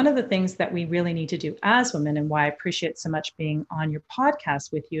 one of the things that we really need to do as women, and why I appreciate so much being on your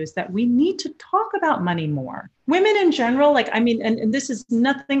podcast with you, is that we need to talk about money more. Women in general, and this is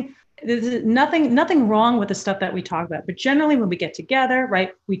nothing. There's nothing wrong with the stuff that we talk about, but generally when we get together,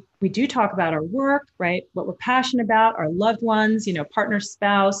 right, we do talk about our work, right, what we're passionate about, our loved ones, partner,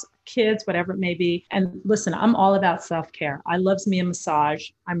 spouse, kids, whatever it may be. And listen, I'm all about self-care. I love me a massage.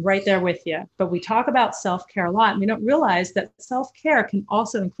 I'm right there with you. But we talk about self-care a lot, and we don't realize that self-care can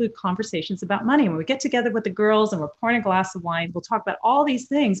also include conversations about money. When we get together with the girls and we're pouring a glass of wine, we'll talk about all these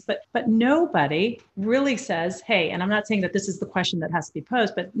things, but nobody really says, hey, and I'm not saying that this is the question that has to be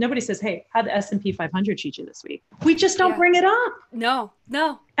posed, but nobody says, hey, how'd the S&P 500 treat you this week? We just don't bring it up. No.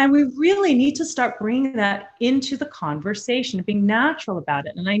 And we really need to start bringing that into the conversation and being natural about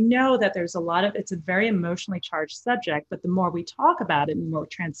it. And I know that there's it's a very emotionally charged subject, but the more we talk about it and the more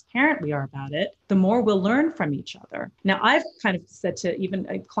transparent we are about it, the more we'll learn from each other. Now, I've kind of said to even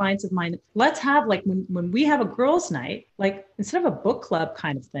clients of mine, let's have when we have a girls' night, instead of a book club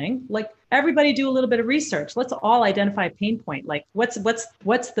kind of thing, everybody do a little bit of research. Let's all identify a pain point. What's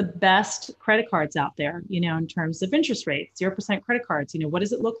the best credit cards out there, in terms of interest rates, 0% credit cards, what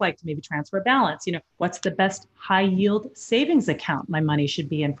does it look like to maybe transfer a balance? What's the best high yield savings account my money should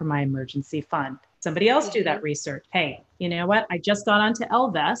be in for my emergency fund? Somebody else do that research. Hey, you know what? I just got onto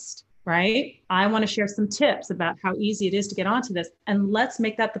Ellevest, right? I want to share some tips about how easy it is to get onto this. And let's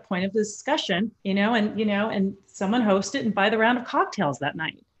make that the point of the discussion, and someone host it and buy the round of cocktails that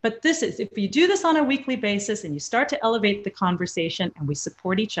night. But if you do this on a weekly basis and you start to elevate the conversation and we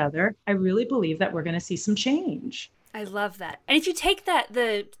support each other, I really believe that we're going to see some change. I love that. And if you take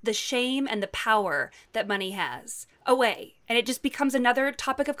the shame and the power that money has away, and it just becomes another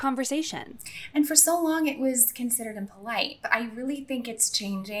topic of conversation. And for so long, it was considered impolite. But I really think it's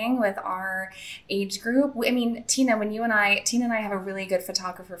changing with our age group. I mean, Tina and I have a really good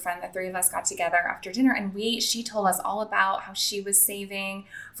photographer friend. The three of us got together after dinner, and she told us all about how she was saving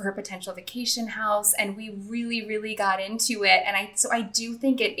for her potential vacation house, and we really, really got into it. And so I do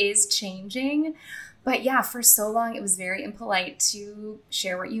think it is changing. But yeah, for so long, it was very impolite to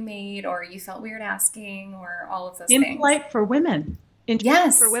share what you made, or you felt weird asking, or all of those things. Impolite for women.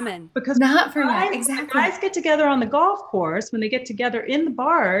 Yes. For women. Because not for guys, men. Exactly. Guys get together on the golf course, when they get together in the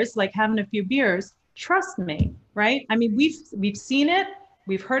bars, like having a few beers, trust me, right? I mean, we've seen it.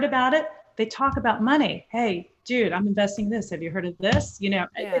 We've heard about it. They talk about money. Hey, dude, I'm investing this. Have you heard of this? You know,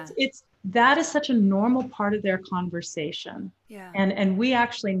 it's that is such a normal part of their conversation. Yeah. And we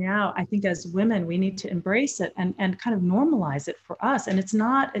actually now, I think as women, we need to embrace it and kind of normalize it for us. And it's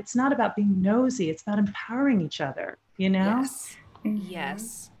not about being nosy. It's about empowering each other, you know? Yes.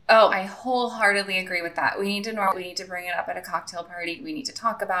 Yes. Oh, I wholeheartedly agree with that. We need to bring it up at a cocktail party. We need to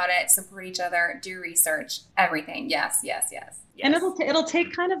talk about it, support each other, do research, everything. Yes. And it'll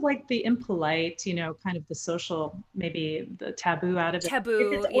take kind of like the impolite, you know, kind of the social, maybe the taboo out of it. If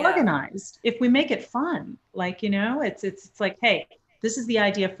it's organized, if we make it fun, like, you know, it's like, hey, this is the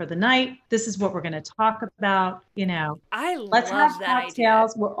idea for the night. This is what we're going to talk about. You know, let's have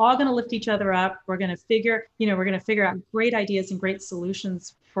cocktails. We're all going to lift each other up. We're going to figure out great ideas and great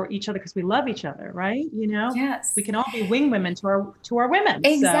solutions for each other because we love each other, right? You know, yes, we can all be wing women to our women.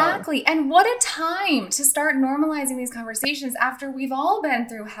 Exactly. So. And what a time to start normalizing these conversations after we've all been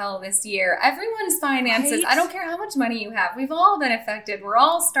through hell this year. Everyone's finances, right? I don't care how much money you have. We've all been affected. We're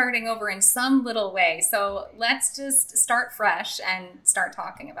all starting over in some little way. So let's just start fresh and start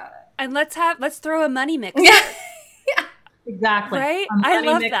talking about it. And let's throw a money mixer. Yeah. Exactly. Right? I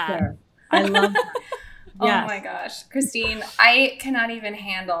love that. I love that. Yes. Oh my gosh. Christine, I cannot even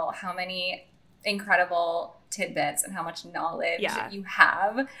handle how many incredible tidbits and how much knowledge you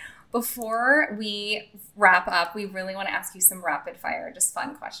have. Before we wrap up, we really want to ask you some rapid fire, just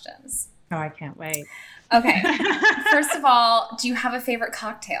fun questions. Oh, I can't wait. Okay. First of all, do you have a favorite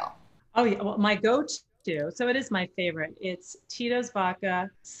cocktail? Oh, yeah. Well, my go-to, so it is my favorite. It's Tito's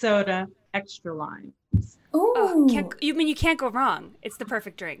vodka, soda, extra lime. Ooh. You can't go wrong. It's the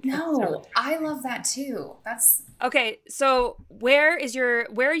perfect drink. No, I love that too. That's okay. So where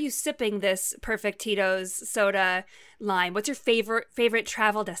are you sipping this perfect Tito's soda lime? What's your favorite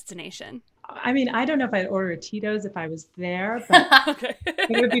travel destination? I mean, I don't know if I'd order a Tito's if I was there, but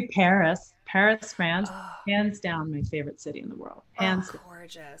it would be Paris. Paris, France, hands down my favorite city in the world. Hands down.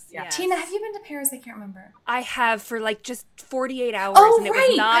 Gorgeous. Yeah. Yes. Tina, have you been to Paris? I can't remember. I have for like just 48 hours and it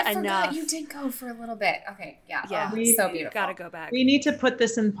was not enough. You did go for a little bit. Okay. Yeah. Yeah. So beautiful. Gotta go back. We need to put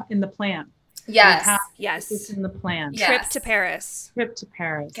this in the plan. Yes. Yes. Put this in the plan. Yes. Trip to Paris.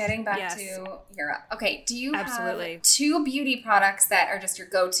 Getting back to Europe. Okay. Do you have 2 beauty products that are just your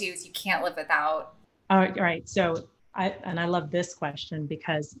go-tos you can't live without? All right. So I love this question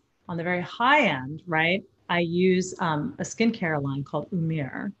because on the very high end, right, I use a skincare line called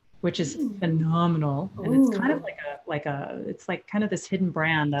Umir, which is phenomenal. And it's kind of it's like kind of this hidden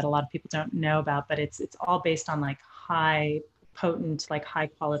brand that a lot of people don't know about, but it's all based on like high potent, like high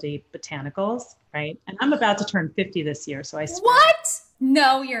quality botanicals, right? And I'm about to turn 50 this year. So I swear. What?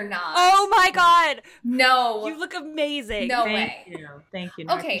 No, you're not. Oh my God. No. You look amazing. No way. Thank you.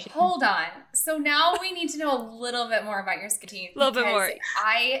 Okay, hold on. So now we need to know a little bit more about your skin. A little bit more.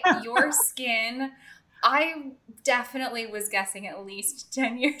 Your skin, I definitely was guessing at least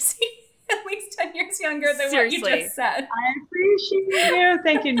 10 years younger than what you just said. I appreciate you.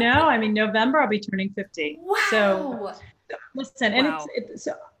 Thank you. No, I mean, November, I'll be turning 50. Wow. So listen, and it's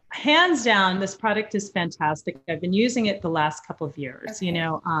hands down, this product is fantastic. I've been using it the last couple of years. Okay. You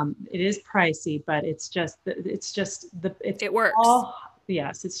know, it is pricey, but it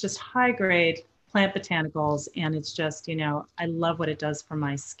works. It's just high grade plant botanicals, and it's just, you know, I love what it does for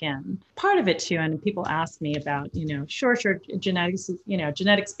my skin. Part of it too, and people ask me about, you know, sure,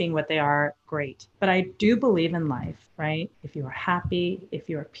 genetics being what they are, great. But I do believe in life, right? If you are happy, if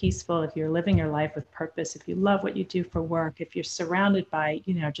you are peaceful, if you're living your life with purpose, if you love what you do for work, if you're surrounded by,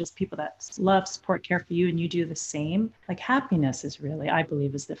 you know, just people that love, support, care for you, and you do the same, like happiness is really, I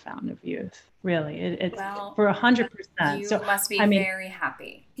believe, is the fountain of youth. Really, it's for 100%. You must be very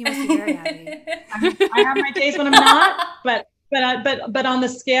happy. You must be very happy. I have my days when I'm not, but on the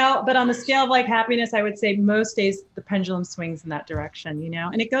scale of like happiness, I would say most days the pendulum swings in that direction, you know.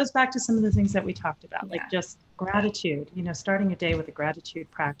 And it goes back to some of the things that we talked about, like just gratitude, you know, starting a day with a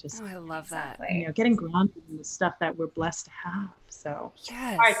gratitude practice. Oh, I love that. You know, getting grounded in the stuff that we're blessed to have. So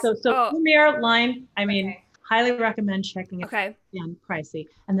yes. All right, so Premier line, I mean, highly recommend checking it. Okay. Again, pricey.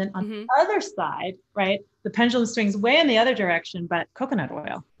 And then on the other side, right, the pendulum swings way in the other direction, but coconut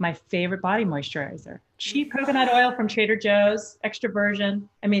oil, my favorite body moisturizer. Cheap coconut oil from Trader Joe's, extra virgin.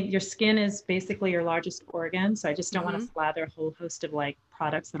 I mean, your skin is basically your largest organ, so I just don't want to slather a whole host of like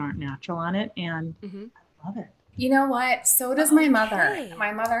products that aren't natural on it. And I love it. You know what? So does my mother. Okay.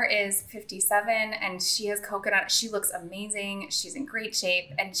 My mother is 57 and she has coconut. She looks amazing. She's in great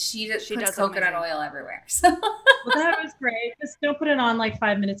shape and she puts coconut oil everywhere. So well, that was great. Just don't put it on like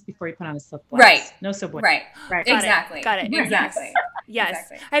 5 minutes before you put on a silk blouse. Right. No silk blouse. Right. Got it. Exactly. Yes.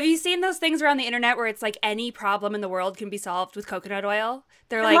 Exactly. Have you seen those things around the internet where it's like any problem in the world can be solved with coconut oil?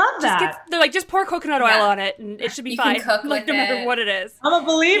 They're like, love that. they're like, just pour coconut oil on it and it should be fine. You can cook like, with no matter it. what it is. I'm a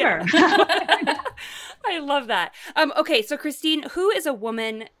believer. Yeah. I love that. Okay, so Christine, who is a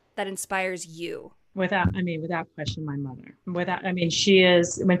woman that inspires you? Without question, my mother. She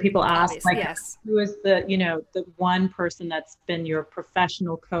is, when people ask, obviously, like, yes. who is the one person that's been your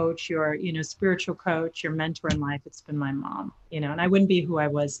professional coach, your, spiritual coach, your mentor in life, it's been my mom, and I wouldn't be who I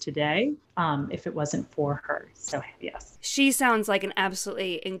was today if it wasn't for her. So, yes. She sounds like an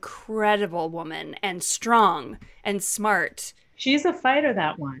absolutely incredible woman and strong and smart. She's a fighter,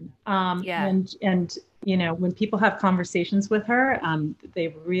 that one. Yeah. And when people have conversations with her,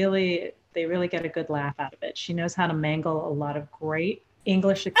 they really get a good laugh out of it. She knows how to mangle a lot of great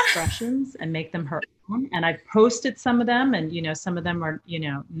English expressions and make them her own. And I've posted some of them, and some of them are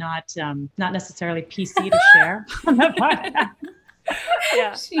not necessarily PC to share.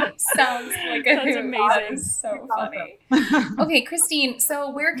 Yeah. She sounds like a That's amazing. So funny. Okay, Christine, so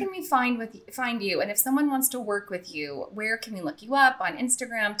where can we find you? And if someone wants to work with you, where can we look you up? On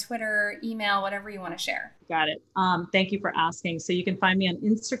Instagram, Twitter, email, whatever you want to share. Got it. Thank you for asking. So you can find me on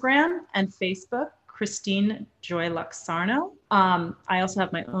Instagram and Facebook, Christine Joy Lux Sarno. I also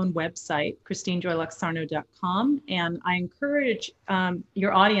have my own website, christinejoyluxsarno.com. And I encourage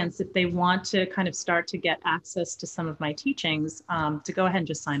your audience, if they want to kind of start to get access to some of my teachings, to go ahead and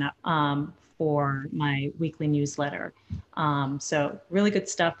just sign up for my weekly newsletter. So really good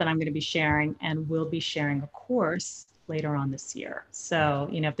stuff that I'm going to be sharing, and we'll be sharing a course later on this year. So,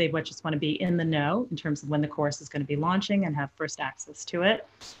 if they just want to be in the know in terms of when the course is going to be launching and have first access to it,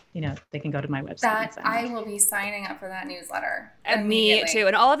 they can go to my website. I will be signing up for that newsletter. And me too.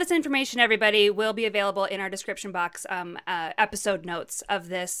 And all of this information, everybody, will be available in our description box, episode notes of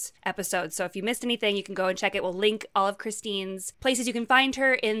this episode. So if you missed anything, you can go and check it. We'll link all of Christine's places you can find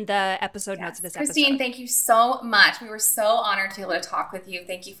her in the episode notes of this episode. Christine, thank you so much. We were so honored to be able to talk with you.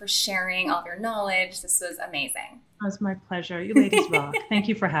 Thank you for sharing all of your knowledge. This was amazing. It was my pleasure. You ladies rock. Thank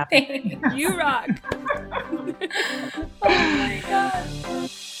you for having me. You rock. Oh my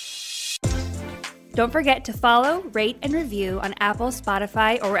gosh. Don't forget to follow, rate, and review on Apple,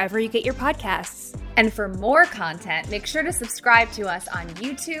 Spotify, or wherever you get your podcasts. And for more content, make sure to subscribe to us on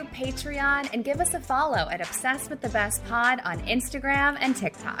YouTube, Patreon, and give us a follow at Obsessed with the Best Pod on Instagram and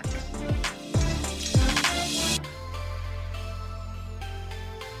TikTok.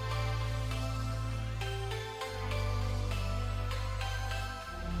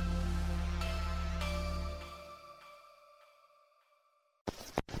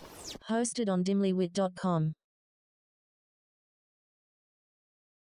 Hosted on dimlywit.com.